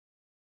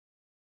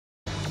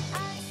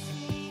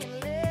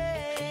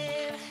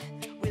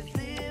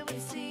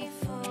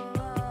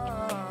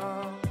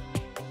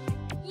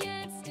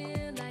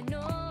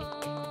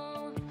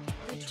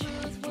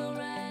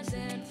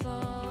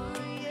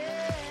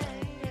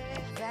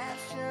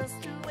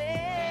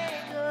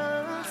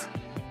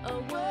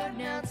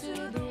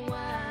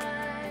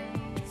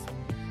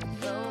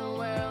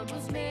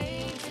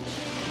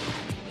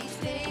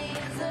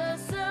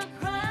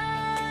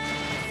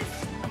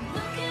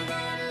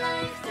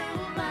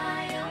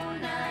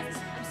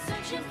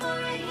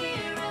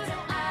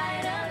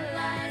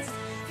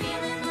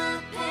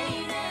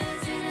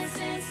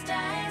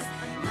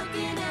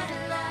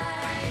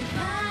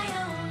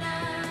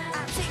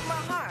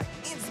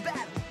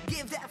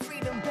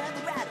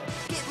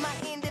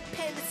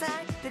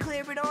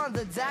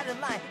dotted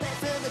line. Let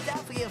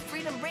Philadelphia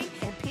freedom ring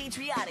and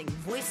patriotic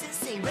voices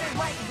sing. Red,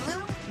 white, and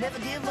blue, never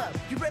give up.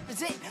 You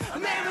represent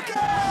America!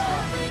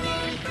 Hoping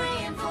and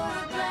praying for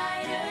a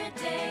brighter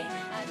day.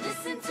 I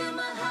listen to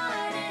my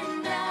heart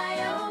and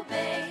I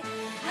obey.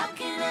 How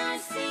can I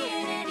see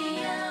it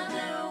any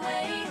other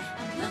way?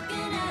 I'm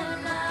looking at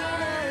a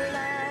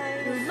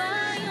light with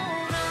my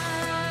own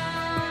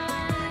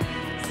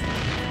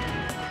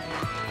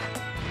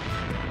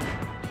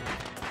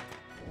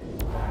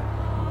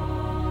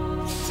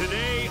eyes.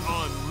 Today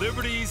on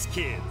Liberty's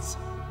Kids.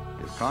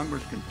 If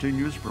Congress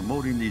continues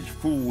promoting these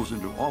fools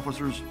into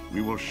officers,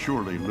 we will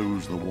surely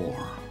lose the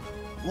war.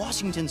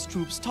 Washington's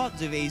troops taught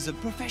the ways of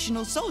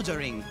professional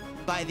soldiering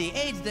by the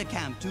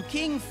aide-de-camp to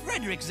King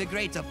Frederick the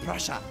Great of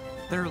Prussia.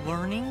 They're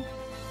learning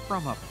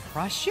from a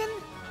Prussian?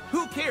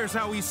 Who cares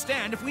how we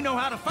stand if we know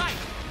how to fight?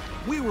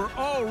 We were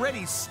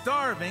already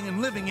starving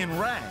and living in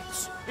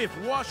rags. If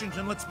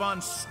Washington lets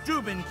von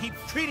Stueben keep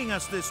treating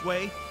us this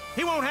way,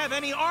 he won't have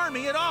any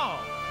army at all.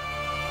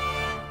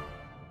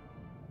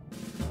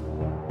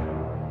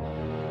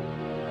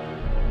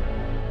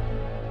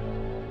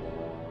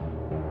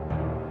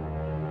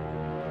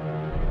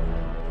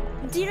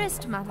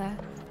 Dearest Mother,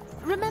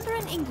 remember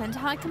in England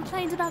how I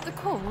complained about the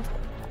cold?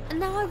 And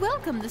now I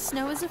welcome the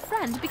snow as a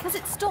friend because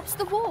it stops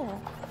the war.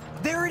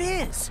 There it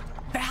is!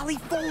 Valley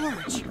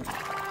Forge!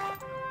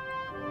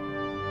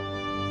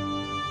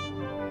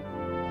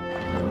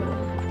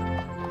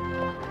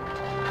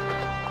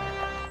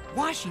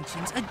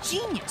 Washington's a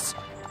genius!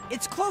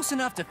 It's close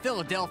enough to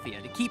Philadelphia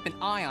to keep an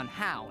eye on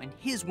Howe and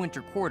his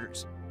winter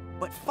quarters,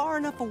 but far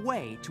enough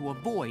away to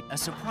avoid a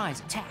surprise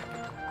attack.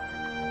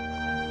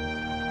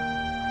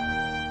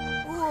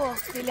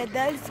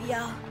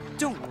 Philadelphia.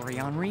 Don't worry,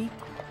 Henri.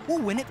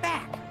 We'll win it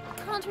back.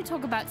 Can't we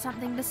talk about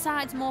something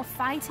besides more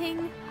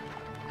fighting?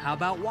 How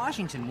about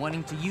Washington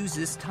wanting to use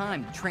this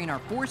time to train our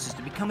forces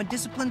to become a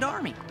disciplined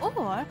army?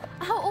 Or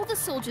how all the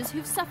soldiers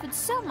who've suffered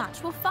so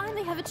much will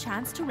finally have a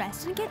chance to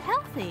rest and get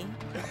healthy?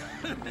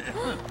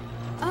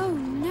 Oh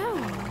no.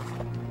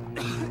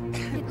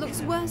 It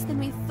looks worse than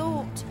we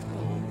thought.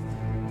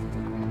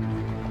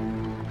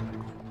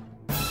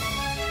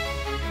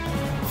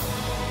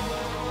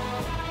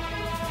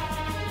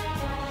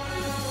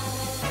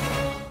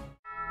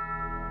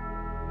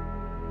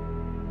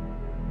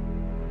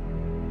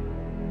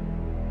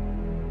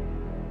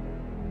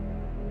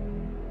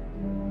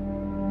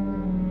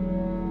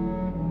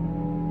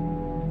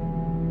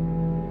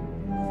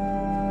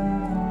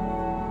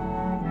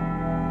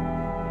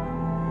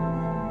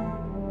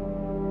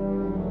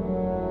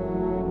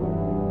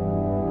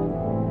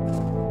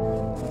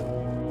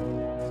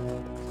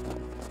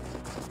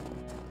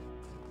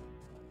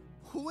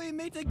 We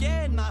meet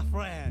again, my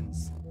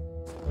friends.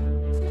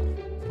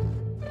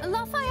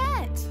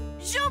 Lafayette!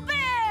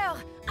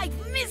 Joubert!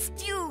 I've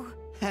missed you!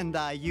 And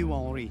you,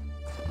 Henri.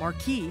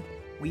 Marquis,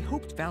 we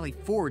hoped Valley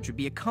Forge would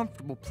be a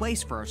comfortable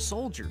place for our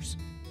soldiers.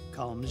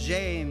 Come,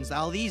 James,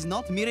 are these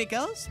not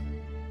miracles?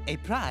 A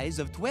prize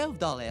of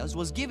 $12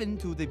 was given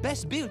to the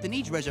best built in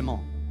each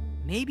regiment.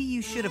 Maybe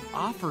you should have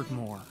offered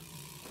more.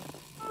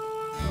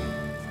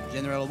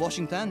 General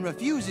Washington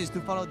refuses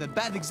to follow the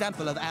bad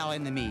example of our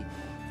enemy.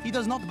 He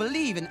does not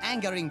believe in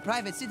angering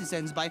private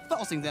citizens by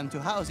forcing them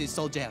to house his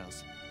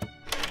soldiers.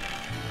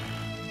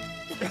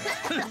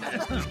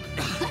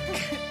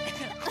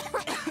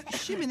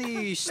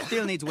 Chimney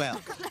still needs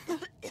work.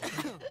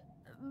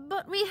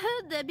 But we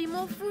heard there'd be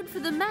more food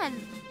for the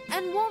men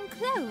and warm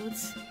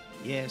clothes.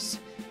 Yes.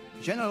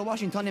 General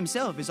Washington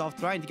himself is off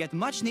trying to get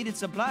much-needed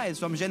supplies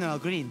from General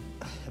Greene.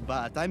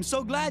 But I'm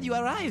so glad you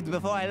arrived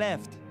before I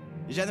left.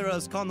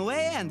 Generals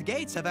Conway and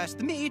Gates have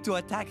asked me to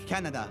attack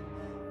Canada.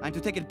 I'm to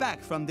take it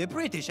back from the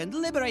British and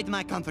liberate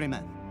my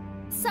countrymen.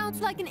 Sounds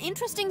like an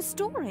interesting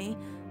story.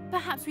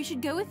 Perhaps we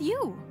should go with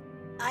you.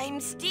 I'm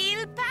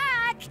still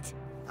packed!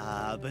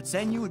 But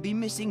then you would be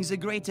missing the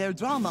greater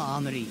drama,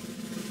 Henri.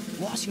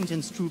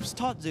 Washington's troops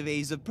taught the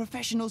ways of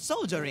professional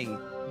soldiering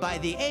by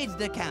the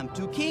aide-de-camp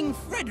to King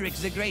Frederick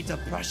the Great of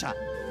Prussia.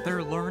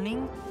 They're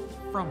learning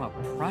from a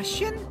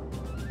Prussian?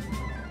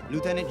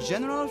 Lieutenant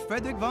General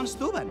Frederick von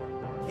Stueben,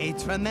 a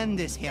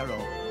tremendous hero,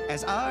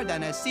 as hard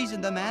and as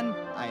seasoned a man,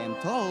 I am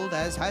told,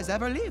 as has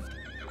ever lived.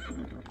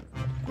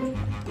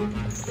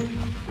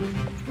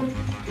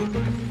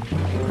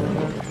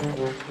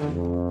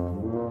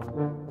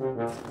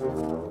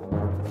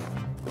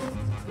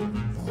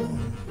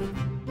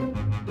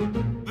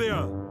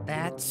 There.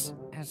 That's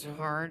as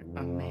hard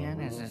a man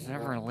as has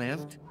ever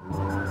lived.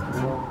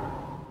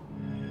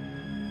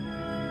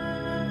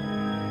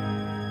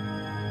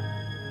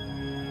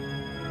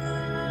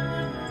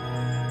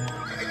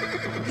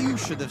 You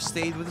should have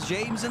stayed with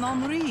James and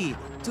Henri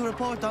to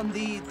report on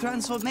the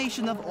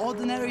transformation of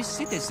ordinary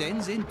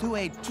citizens into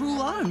a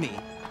true army.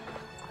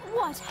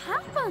 What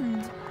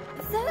happened?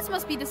 Those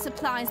must be the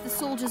supplies the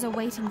soldiers are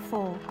waiting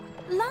for.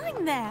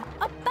 Lying there,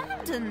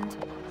 abandoned.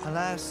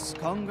 Alas,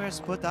 Congress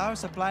put our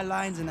supply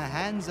lines in the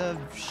hands of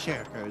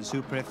shirkers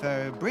who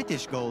prefer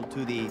British gold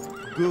to the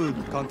good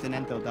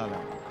Continental dollar.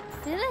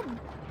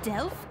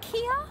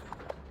 Philadelphia?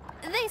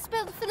 They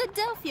spelled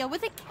Philadelphia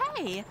with a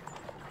K.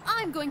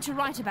 I'm going to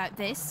write about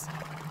this.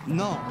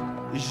 No,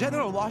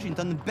 General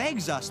Washington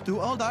begs us to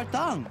hold our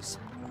tongues.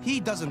 He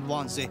doesn't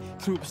want the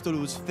troops to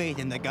lose faith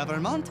in the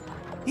government.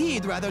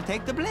 He'd rather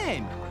take the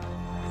blame.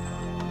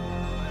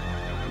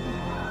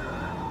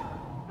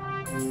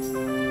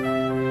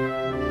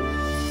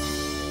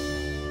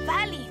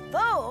 Valley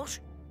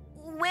Forge?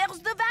 Where's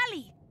the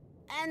valley?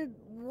 And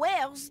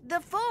where's the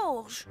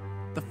forge?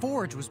 The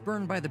forge was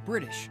burned by the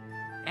British.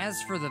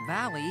 As for the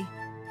valley,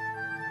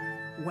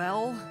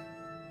 well...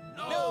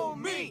 No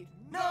meat!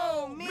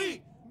 No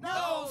meat!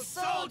 No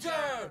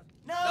soldier!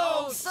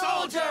 No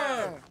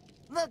soldier!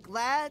 Look,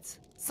 lads,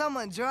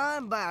 someone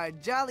drawn by our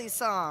jolly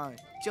song.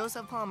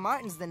 Joseph Paul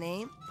Martin's the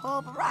name. Pull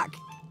up a rock.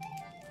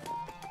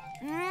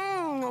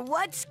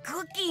 What's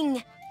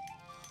cooking?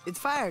 It's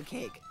fire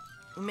cake.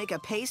 We make a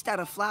paste out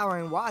of flour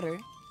and water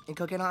and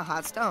cook it on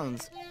hot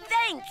stones.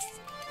 Thanks!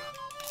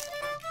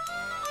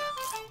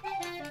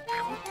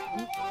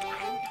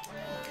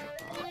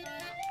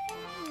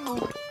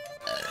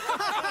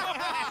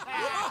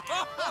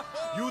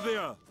 You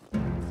there!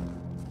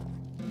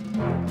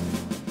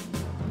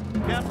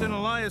 Captain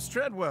Elias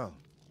Treadwell,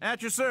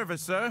 at your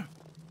service, sir.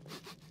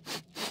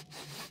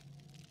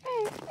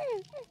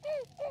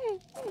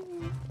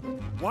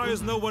 Why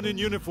is no one in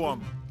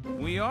uniform?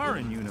 We are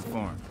in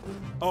uniform.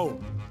 Oh,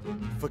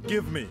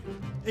 forgive me.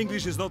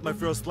 English is not my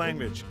first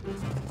language.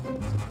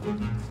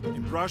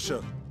 In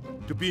Russia,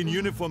 to be in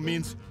uniform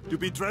means to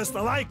be dressed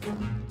alike.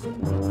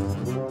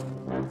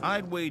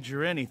 I'd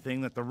wager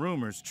anything that the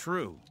rumor's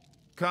true.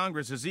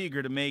 Congress is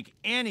eager to make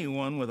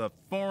anyone with a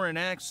foreign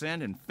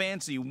accent and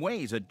fancy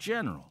ways a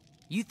general.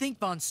 You think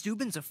von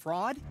Steuben's a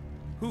fraud?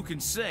 Who can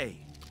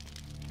say?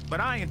 But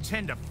I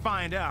intend to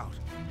find out.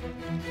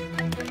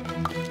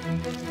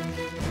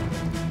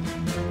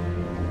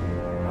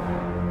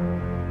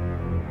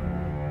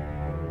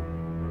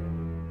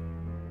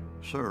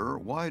 Sir,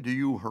 why do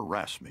you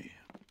harass me?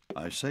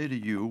 I say to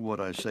you what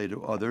I say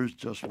to others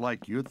just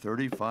like you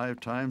 35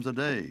 times a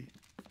day.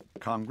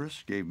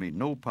 Congress gave me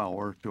no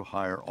power to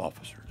hire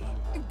officers.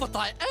 But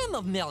I am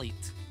of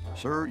merit.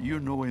 Sir, you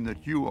knowing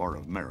that you are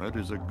of merit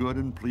is a good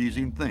and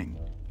pleasing thing,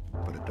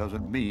 but it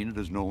doesn't mean it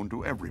is known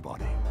to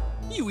everybody.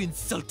 You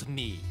insult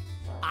me.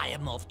 I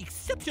am of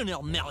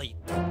exceptional merit.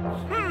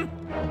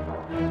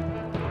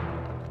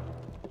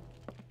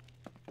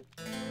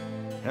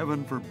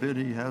 Heaven forbid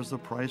he has the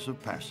price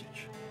of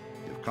passage.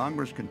 If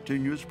Congress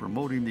continues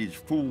promoting these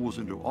fools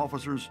into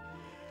officers,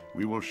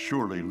 we will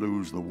surely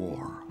lose the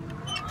war.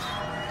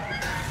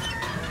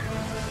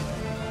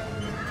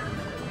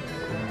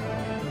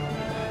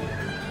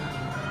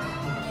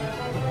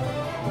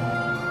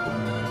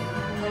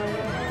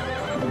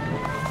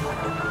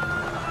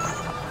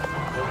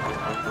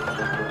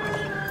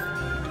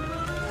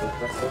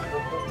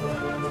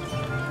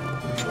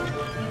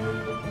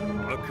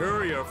 A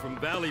courier from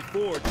Valley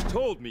Forge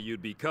told me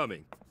you'd be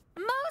coming.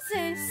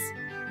 Moses!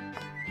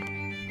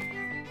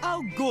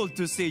 How good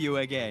to see you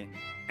again.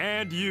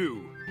 And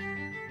you.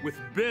 With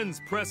Ben's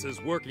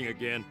presses working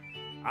again,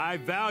 I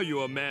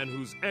value a man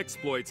whose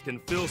exploits can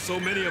fill so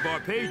many of our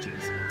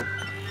pages.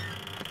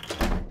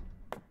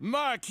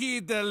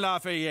 Marquis de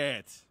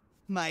Lafayette.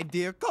 My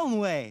dear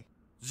Conway.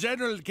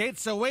 General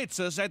Gates awaits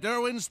us at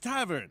Irwin's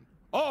Tavern.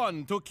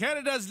 On to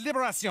Canada's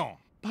liberation.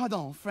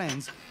 Pardon,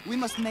 friends. We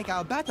must make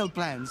our battle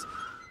plans.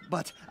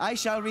 But I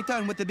shall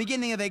return with the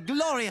beginning of a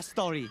glorious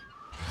story.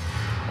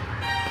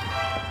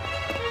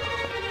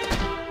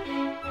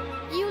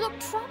 You look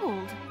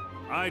troubled.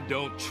 I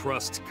don't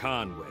trust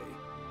Conway.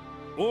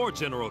 Or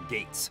General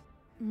Gates.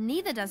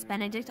 Neither does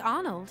Benedict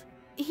Arnold.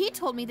 He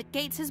told me that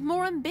Gates has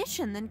more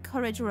ambition than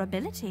courage or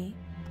ability.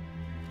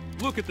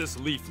 Look at this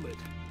leaflet.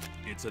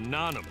 It's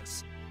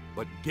anonymous.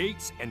 But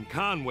Gates and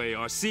Conway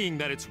are seeing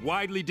that it's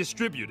widely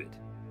distributed.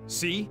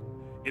 See?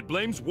 It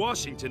blames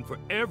Washington for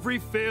every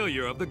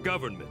failure of the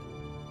government.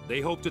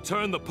 They hope to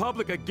turn the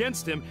public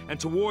against him and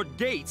toward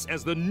Gates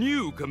as the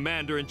new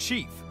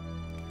commander-in-chief.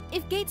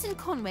 If Gates and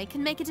Conway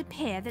can make it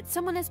appear that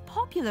someone as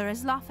popular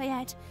as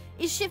Lafayette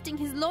is shifting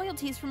his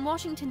loyalties from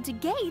Washington to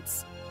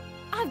Gates,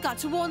 I've got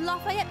to warn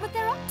Lafayette what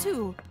they're up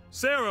to.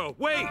 Sarah,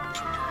 wait!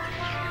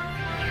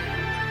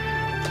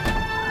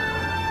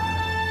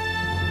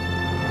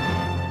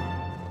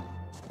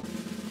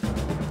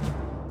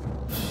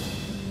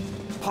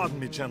 Pardon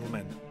me,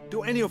 gentlemen.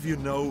 Do any of you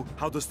know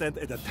how to stand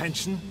at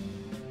attention?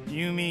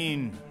 You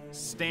mean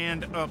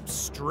stand up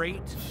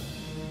straight?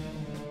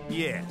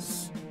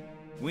 Yes.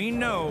 We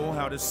know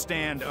how to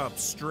stand up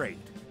straight.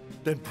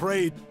 Then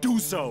pray do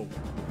so.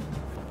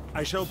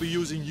 I shall be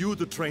using you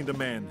to train the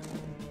men.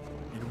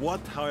 In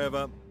what,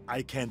 however,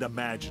 I can't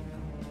imagine.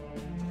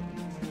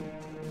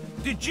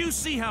 Did you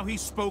see how he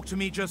spoke to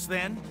me just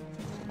then?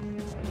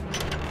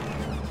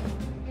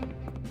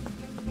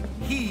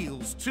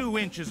 Heels 2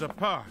 inches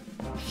apart,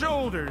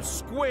 shoulders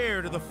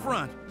square to the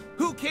front.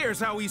 Who cares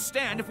how we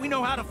stand if we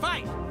know how to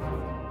fight?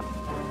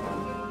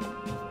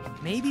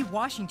 Maybe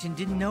Washington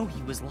didn't know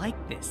he was like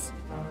this.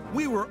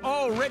 We were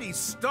already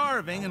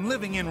starving and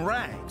living in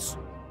rags.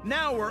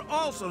 Now we're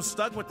also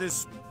stuck with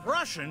this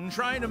Prussian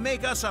trying to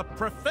make us a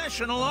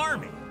professional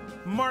army.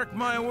 Mark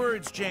my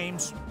words,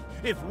 James.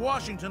 If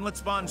Washington lets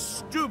von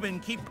Stueben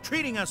keep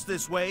treating us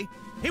this way,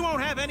 he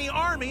won't have any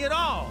army at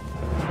all.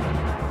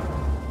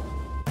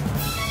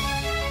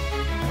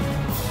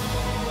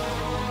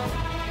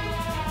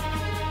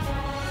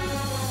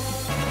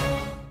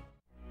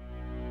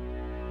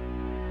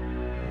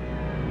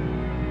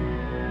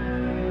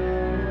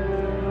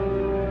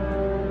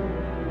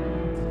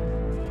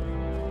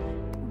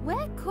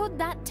 Where could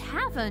that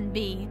tavern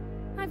be?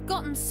 I've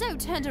gotten so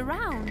turned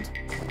around.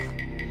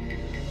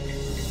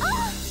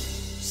 Ah!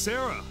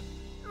 Sarah!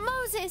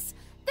 Moses!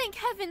 Thank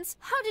heavens!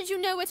 How did you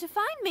know where to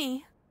find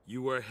me?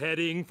 You were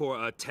heading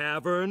for a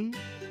tavern?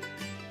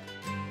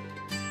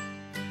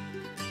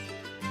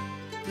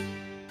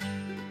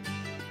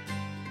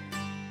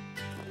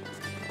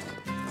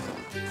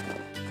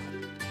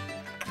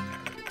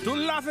 To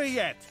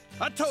Lafayette!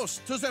 A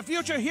toast to the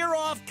future hero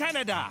of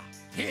Canada!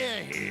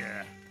 Hear,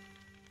 hear.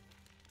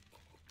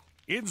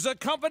 In the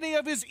company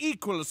of his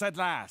equals at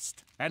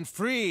last, and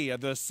free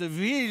of the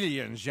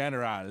civilian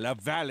general of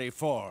Vally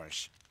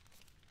Forge.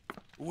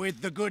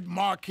 With the good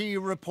Marquis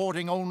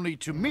reporting only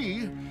to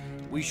me,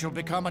 we shall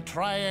become a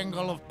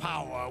triangle of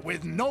power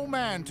with no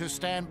man to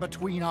stand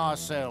between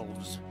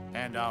ourselves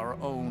and our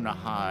own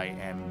high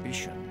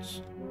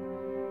ambitions.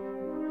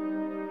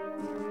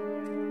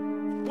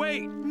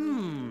 Wait!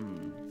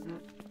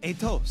 A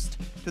toast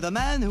to the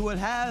man who will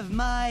have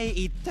my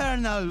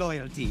eternal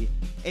loyalty.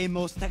 A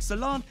most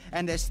excellent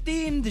and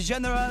esteemed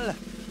General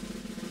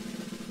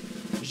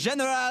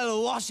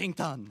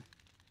Washington.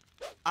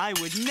 I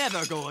would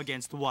never go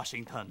against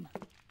Washington.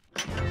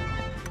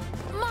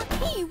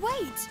 Marquis,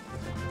 wait!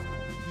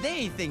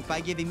 They think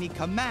by giving me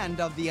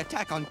command of the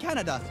attack on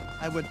Canada,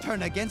 I would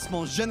turn against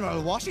Mon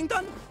General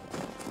Washington?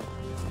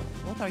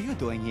 What are you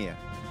doing here?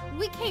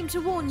 We came to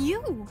warn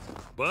you.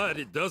 But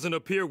it doesn't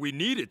appear we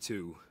needed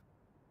to.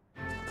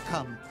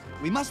 Come,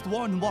 we must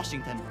warn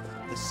Washington.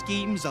 The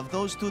schemes of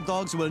those two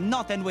dogs will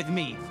not end with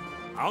me.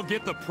 I'll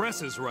get the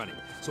presses running,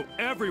 so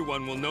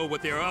everyone will know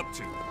what they're up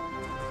to.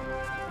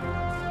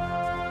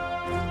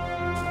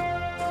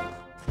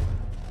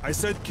 I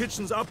said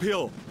kitchen's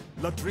uphill,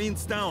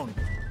 latrines down.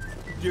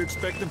 Do you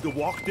expect them to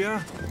walk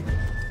there?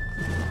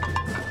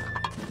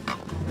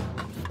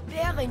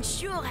 Baron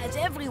sure has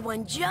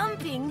everyone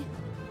jumping.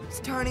 It's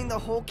turning the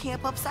whole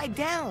camp upside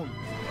down.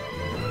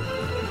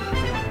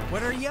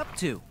 What are you up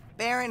to?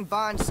 Baron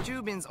von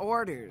Stuben's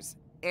orders.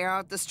 Air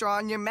out the straw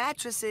in your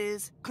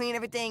mattresses, clean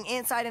everything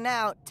inside and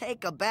out,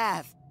 take a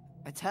bath.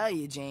 I tell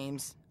you,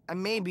 James, I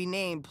may be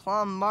named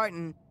Plum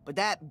Martin, but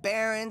that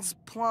Baron's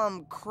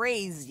plumb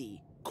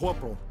crazy.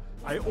 Corporal,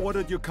 I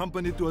ordered your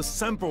company to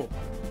assemble.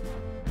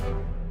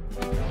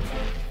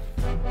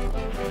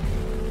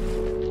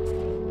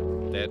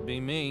 That'd be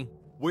me.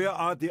 Where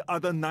are the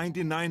other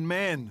 99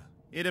 men?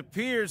 It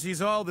appears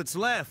he's all that's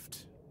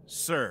left,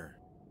 sir.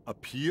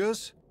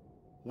 Appears?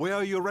 Where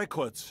are your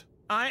records?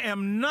 I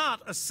am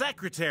not a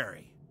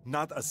secretary.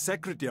 Not a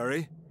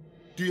secretary?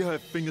 Do you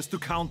have fingers to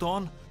count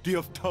on? Do you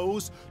have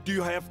toes? Do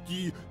you have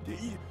the...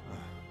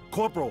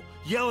 Corporal,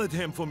 yell at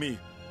him for me.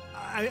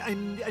 I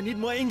need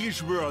more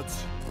English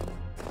words.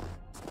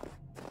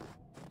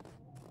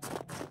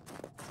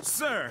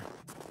 Sir,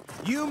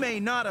 you may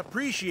not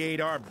appreciate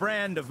our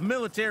brand of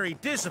military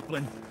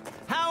discipline.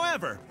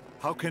 However...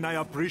 How can I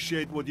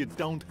appreciate what you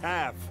don't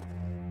have?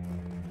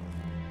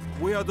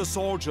 Where are the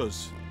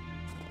soldiers?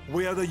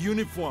 Where are the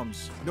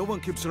uniforms? No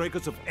one keeps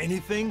records of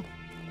anything?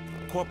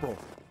 Corporal,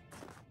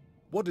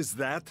 what is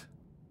that?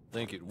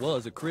 Think it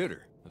was a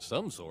critter of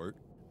some sort.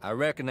 I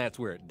reckon that's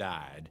where it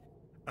died.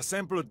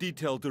 Assemble a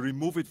detail to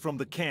remove it from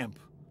the camp.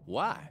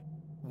 Why?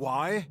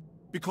 Why?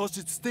 Because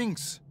it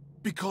stinks.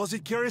 Because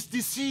it carries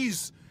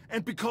disease.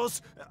 And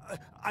because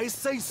I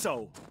say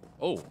so.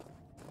 Oh,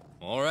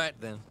 all right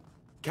then.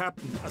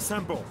 Captain,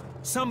 assemble.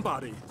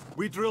 Somebody.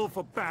 We drill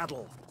for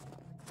battle.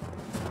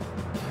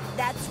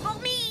 That's for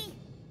me.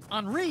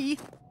 Henri?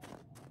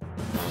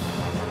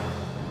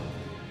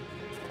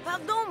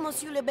 Pardon,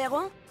 Monsieur le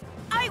Baron.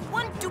 I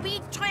want to be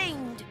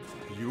trained.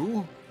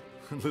 You?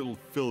 Little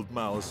filled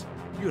mouse.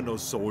 You're no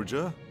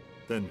soldier.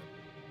 Then,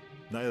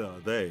 neither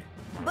are they.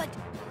 But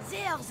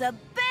they're the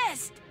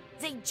best.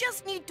 They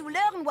just need to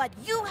learn what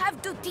you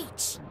have to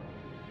teach.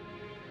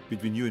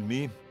 Between you and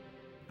me,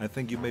 I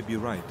think you may be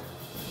right.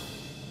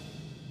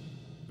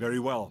 Very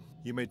well.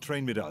 You may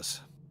train with us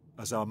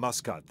as our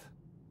mascot,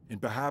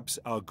 and perhaps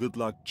our good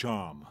luck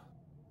charm.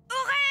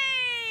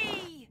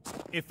 Hooray!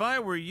 If I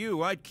were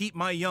you, I'd keep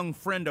my young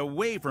friend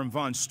away from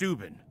von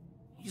Stueben.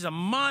 He's a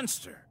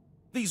monster.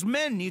 These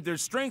men need their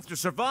strength to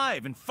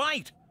survive and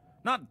fight,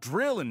 not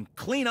drill and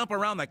clean up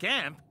around the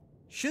camp.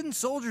 Shouldn't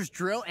soldiers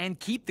drill and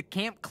keep the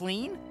camp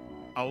clean?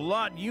 A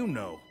lot you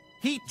know.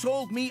 He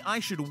told me I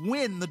should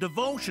win the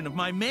devotion of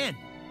my men.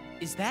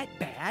 Is that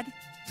bad?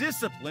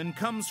 Discipline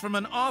comes from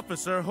an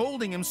officer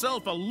holding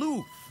himself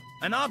aloof,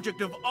 an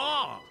object of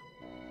awe.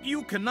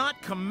 You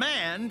cannot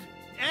command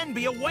and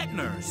be a wet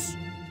nurse.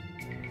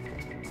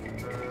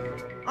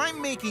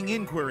 I'm making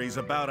inquiries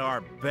about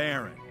our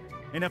Baron.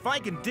 And if I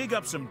can dig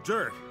up some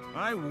dirt,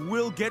 I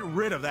will get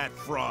rid of that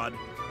fraud.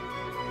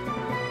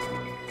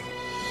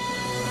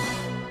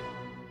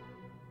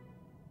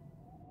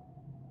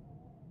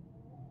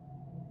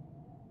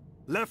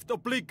 Left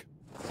oblique.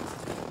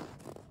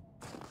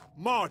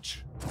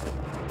 March.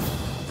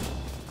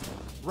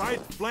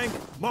 Right flank,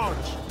 march.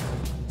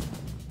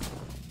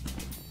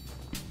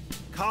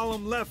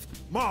 Column left,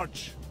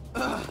 march.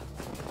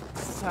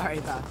 Sorry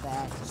about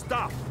that.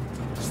 Stop!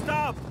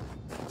 Stop!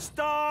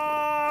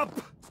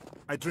 Stop!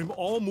 I trim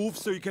all moves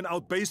so you can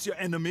outbase your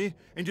enemy,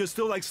 and you're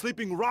still like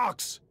sleeping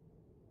rocks.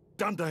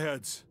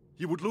 Dunderheads,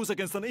 you would lose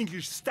against an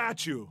English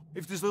statue.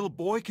 If this little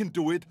boy can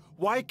do it,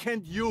 why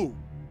can't you?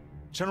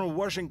 General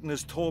Washington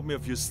has told me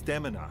of your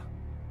stamina.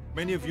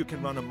 Many of you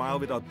can run a mile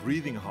without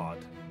breathing hard.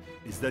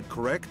 Is that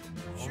correct?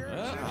 Sure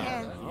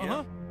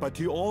can. But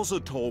he also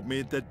told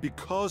me that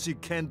because you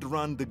can't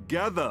run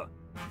together,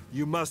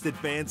 you must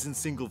advance in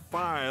single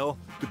file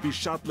to be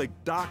shot like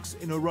ducks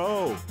in a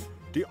row.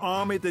 The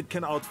army that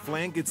can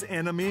outflank its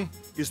enemy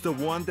is the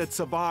one that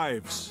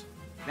survives.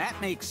 That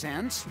makes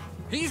sense.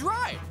 He's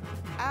right.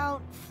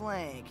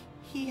 Outflank.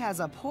 He has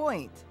a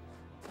point.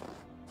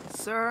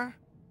 Sir,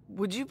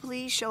 would you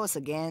please show us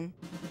again?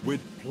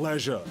 With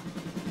pleasure.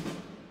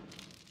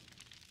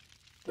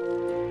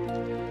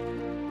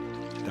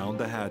 Down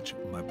the hatch,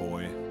 my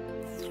boy.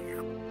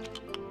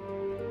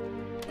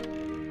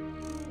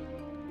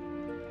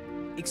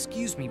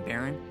 Excuse me,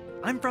 Baron.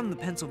 I'm from the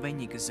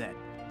Pennsylvania Gazette.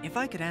 If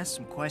I could ask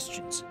some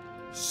questions.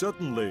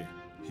 Certainly.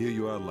 Here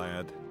you are,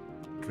 lad.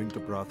 Drink the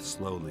broth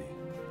slowly.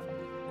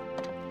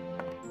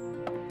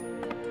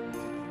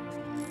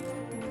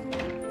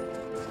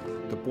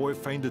 The boy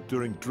fainted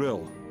during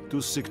drill,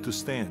 too sick to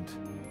stand.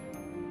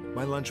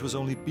 My lunch was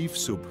only beef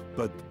soup,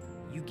 but...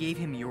 You gave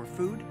him your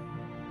food?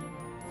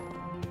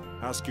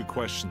 Ask your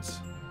questions.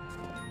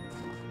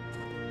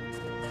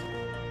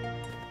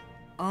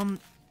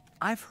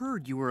 I've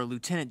heard you were a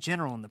lieutenant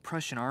general in the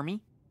Prussian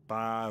army.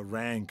 Bah,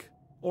 rank.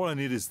 All I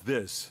need is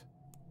this.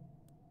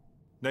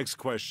 Next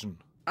question.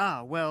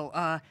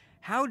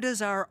 How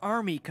does our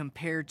army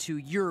compare to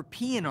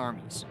European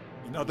armies?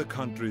 In other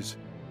countries,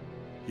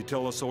 you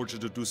tell a soldier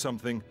to do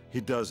something,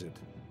 he does it.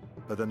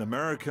 But an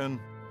American,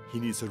 he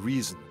needs a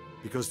reason,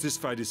 because this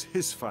fight is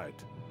his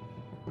fight.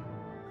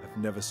 I've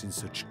never seen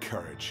such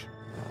courage.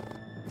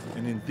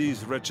 And in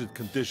these wretched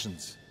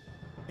conditions,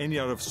 any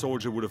other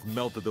soldier would have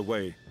melted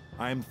away.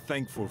 I am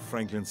thankful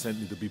Franklin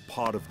sent me to be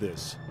part of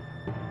this.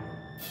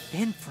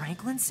 Ben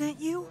Franklin sent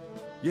you?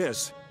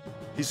 Yes.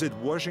 He said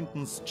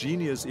Washington's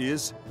genius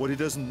is, what he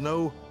doesn't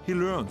know, he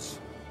learns.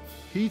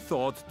 He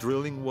thought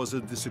drilling was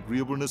a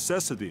disagreeable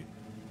necessity,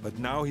 but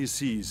now he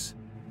sees.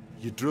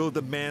 You drill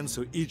the men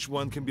so each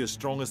one can be as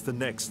strong as the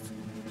next.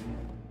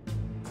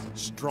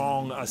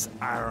 Strong as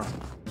iron.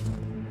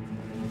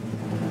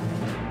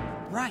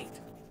 Right,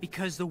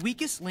 because the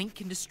weakest link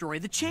can destroy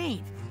the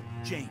chain.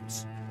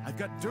 James, I've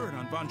got dirt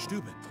on von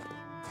Stueben.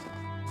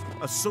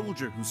 A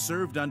soldier who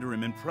served under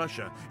him in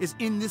Prussia is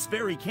in this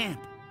very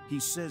camp. He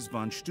says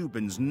von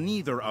Steuben's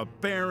neither a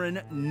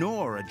baron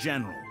nor a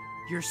general.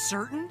 You're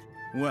certain?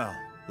 Well,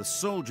 the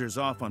soldier's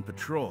off on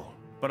patrol,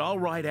 but I'll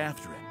ride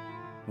after him.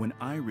 When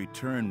I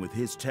return with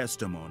his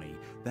testimony,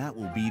 that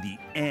will be the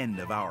end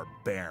of our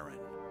baron.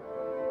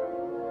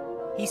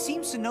 He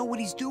seems to know what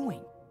he's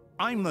doing.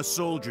 I'm the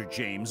soldier,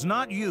 James,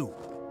 not you.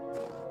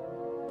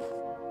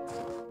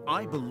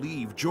 I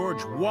believe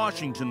George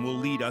Washington will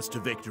lead us to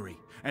victory,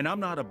 and I'm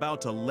not about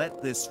to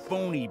let this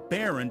phony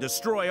baron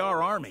destroy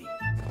our army.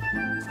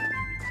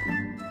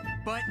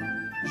 But...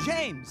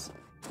 James!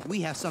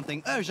 We have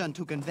something urgent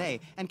to convey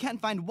and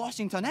can't find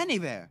Washington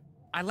anywhere.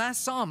 I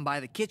last saw him by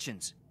the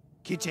kitchens.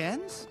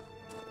 Kitchens?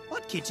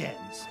 What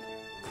kitchens?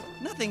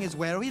 Nothing is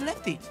where we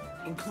left it.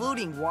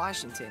 Including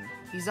Washington.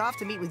 He's off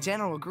to meet with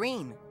General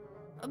Greene.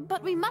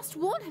 But we must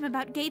warn him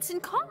about Gates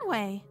and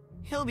Conway.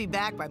 He'll be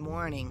back by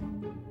morning.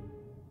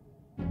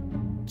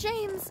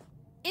 James,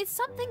 is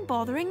something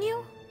bothering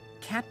you?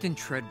 Captain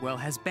Treadwell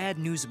has bad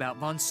news about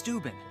von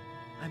Steuben.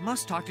 I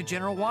must talk to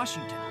General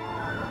Washington.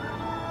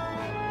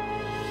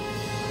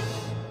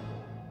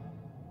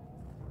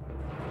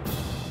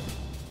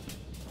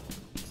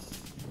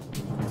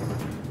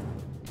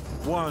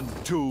 One,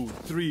 two,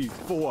 three,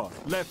 four.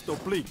 Left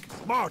oblique.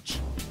 March!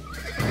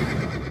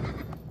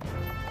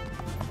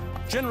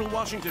 General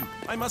Washington,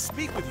 I must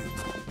speak with you.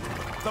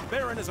 The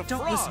Baron is a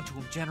fraud. Don't listen to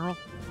him, General.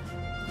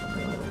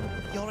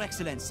 Your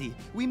Excellency,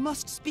 we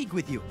must speak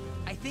with you.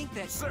 I think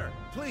that... Sir,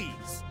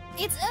 please.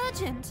 It's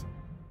urgent.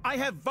 I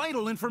have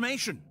vital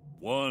information.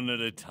 One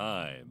at a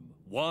time.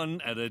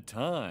 One at a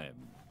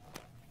time.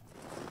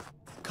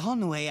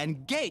 Conway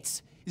and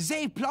Gates,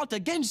 they plot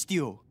against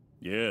you.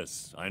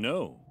 Yes, I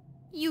know.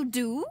 You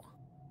do?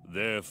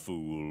 They're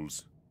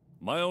fools.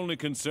 My only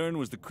concern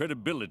was the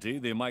credibility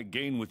they might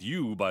gain with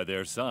you by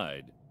their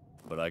side.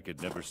 But I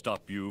could never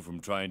stop you from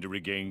trying to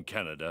regain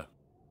Canada.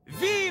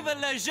 Vive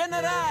le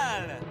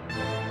Général!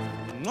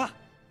 Mwah!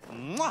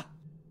 Mwah!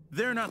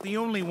 They're not the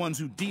only ones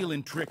who deal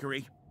in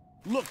trickery.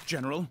 Look,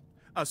 General,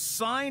 A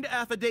signed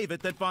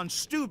affidavit that von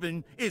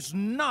Stueben is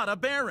not a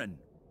baron.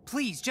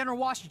 Please, General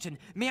Washington,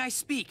 may I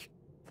speak?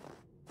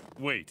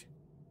 Wait.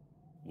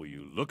 Will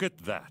you look at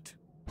that?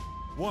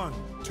 1,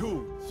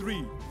 2,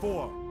 3,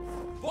 4.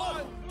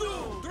 1, 2,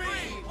 3,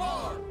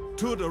 4.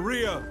 To the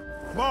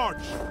rear,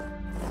 march!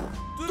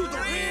 To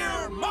the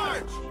rear,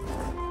 march!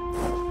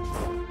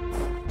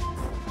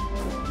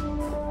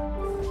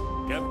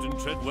 Captain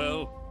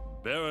Treadwell,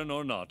 baron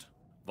or not,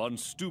 von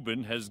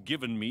Stueben has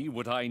given me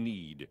what I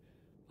need.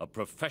 A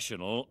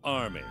professional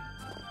army.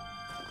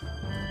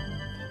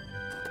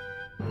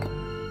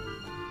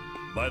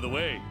 By the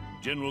way,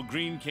 General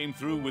Greene came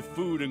through with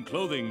food and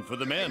clothing for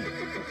the men.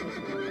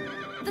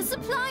 The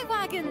supply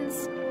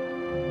wagons!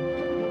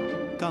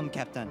 Come,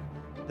 Captain.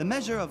 The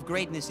measure of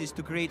greatness is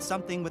to create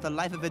something with a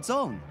life of its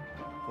own.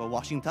 For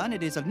Washington,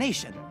 it is a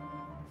nation.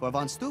 For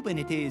von Stueben,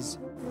 it is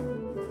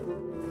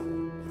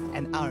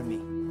an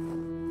army.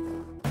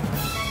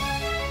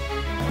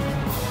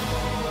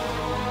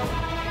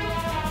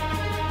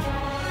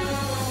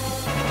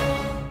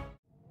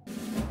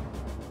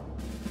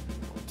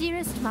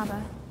 Dearest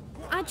Mother,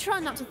 I try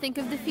not to think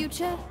of the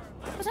future,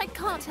 but I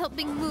can't help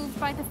being moved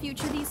by the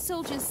future these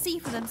soldiers see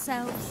for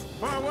themselves.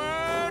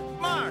 Forward,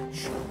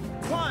 march!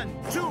 1,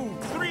 2,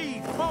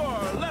 3, 4,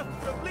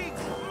 left oblique,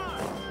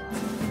 march!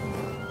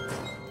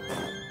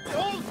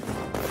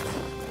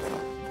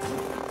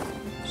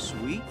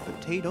 Sweet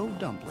potato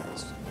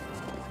dumplings.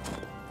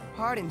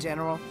 Pardon,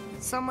 General.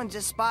 Someone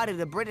just spotted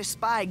a British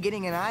spy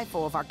getting an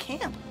eyeful of our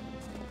camp.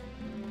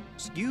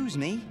 Excuse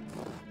me?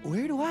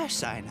 Where do I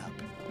sign up?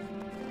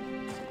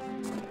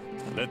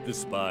 Let the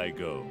spy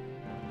go.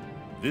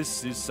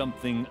 This is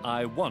something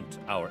I want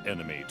our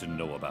enemy to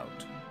know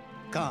about.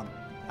 Come,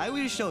 I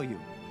will show you.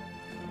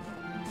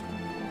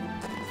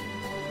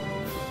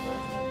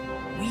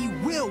 We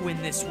will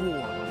win this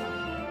war!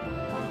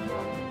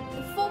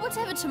 For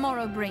whatever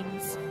tomorrow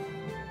brings.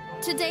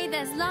 Today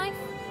there's life,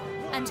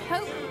 and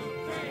hope,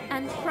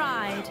 and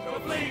pride.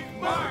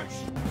 March!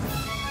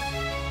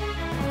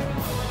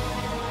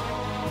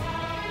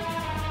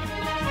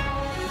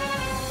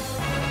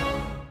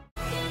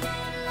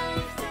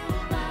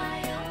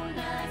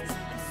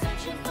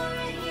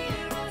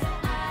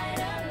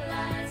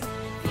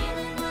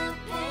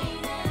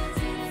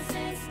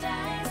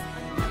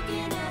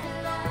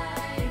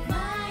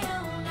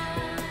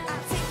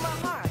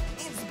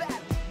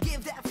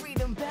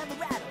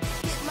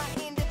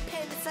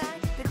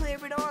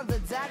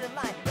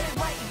 Red,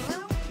 white, and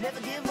blue, never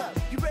give up.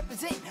 You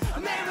represent